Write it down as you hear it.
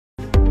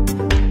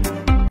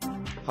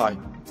Hi,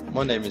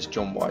 my name is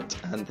Jon White,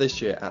 and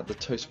this year at the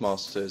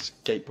Toastmasters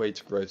Gateway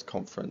to Growth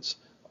Conference,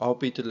 I'll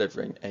be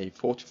delivering a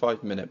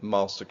 45-minute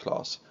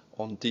masterclass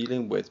on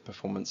dealing with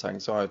performance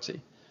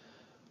anxiety.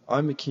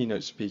 I'm a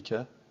keynote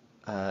speaker,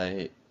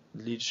 a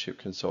leadership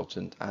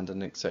consultant, and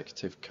an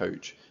executive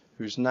coach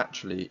who's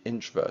naturally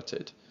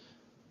introverted.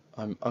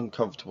 I'm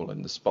uncomfortable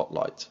in the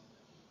spotlight.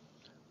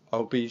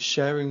 I'll be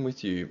sharing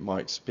with you my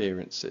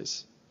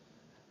experiences,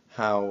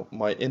 how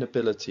my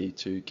inability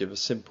to give a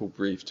simple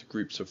brief to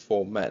groups of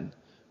 4 men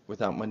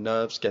without my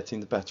nerves getting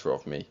the better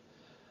of me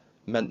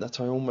meant that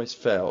I almost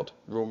failed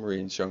Royal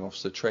Marines Young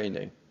Officer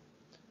training,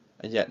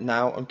 and yet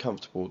now I'm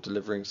comfortable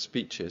delivering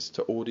speeches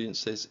to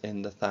audiences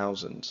in the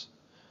thousands.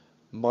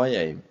 My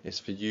aim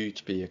is for you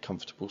to be a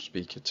comfortable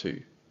speaker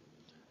too.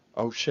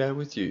 I'll share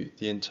with you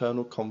the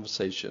internal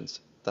conversations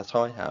that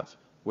I have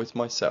with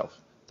myself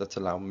that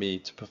allow me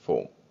to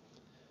perform.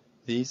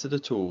 These are the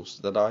tools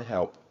that I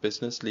help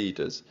business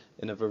leaders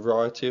in a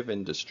variety of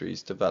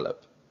industries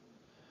develop.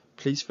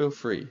 Please feel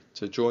free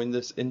to join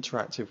this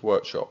interactive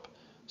workshop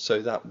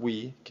so that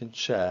we can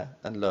share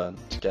and learn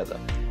together.